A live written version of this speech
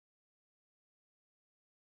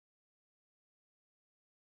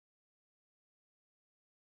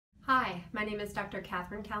Hi, my name is Dr.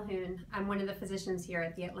 Kathryn Calhoun. I'm one of the physicians here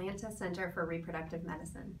at the Atlanta Center for Reproductive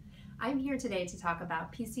Medicine. I'm here today to talk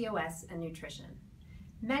about PCOS and nutrition.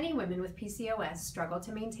 Many women with PCOS struggle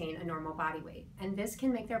to maintain a normal body weight, and this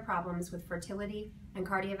can make their problems with fertility and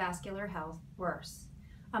cardiovascular health worse.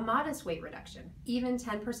 A modest weight reduction, even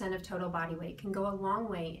 10% of total body weight, can go a long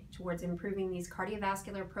way towards improving these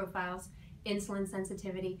cardiovascular profiles, insulin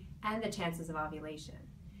sensitivity, and the chances of ovulation.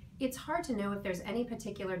 It's hard to know if there's any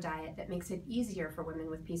particular diet that makes it easier for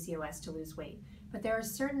women with PCOS to lose weight, but there are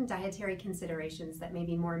certain dietary considerations that may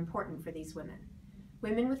be more important for these women.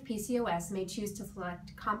 Women with PCOS may choose to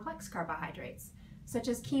select complex carbohydrates, such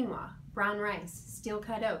as quinoa, brown rice,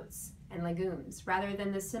 steel-cut oats, and legumes, rather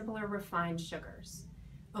than the simpler refined sugars.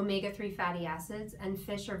 Omega-3 fatty acids and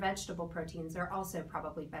fish or vegetable proteins are also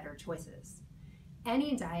probably better choices.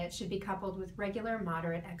 Any diet should be coupled with regular,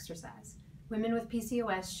 moderate exercise. Women with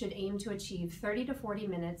PCOS should aim to achieve 30 to 40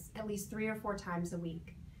 minutes at least 3 or 4 times a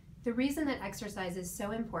week. The reason that exercise is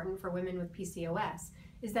so important for women with PCOS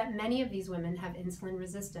is that many of these women have insulin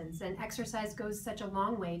resistance, and exercise goes such a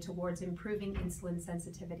long way towards improving insulin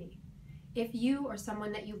sensitivity. If you or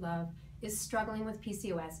someone that you love is struggling with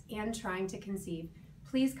PCOS and trying to conceive,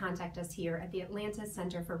 please contact us here at the Atlanta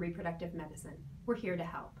Center for Reproductive Medicine. We're here to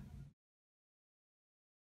help.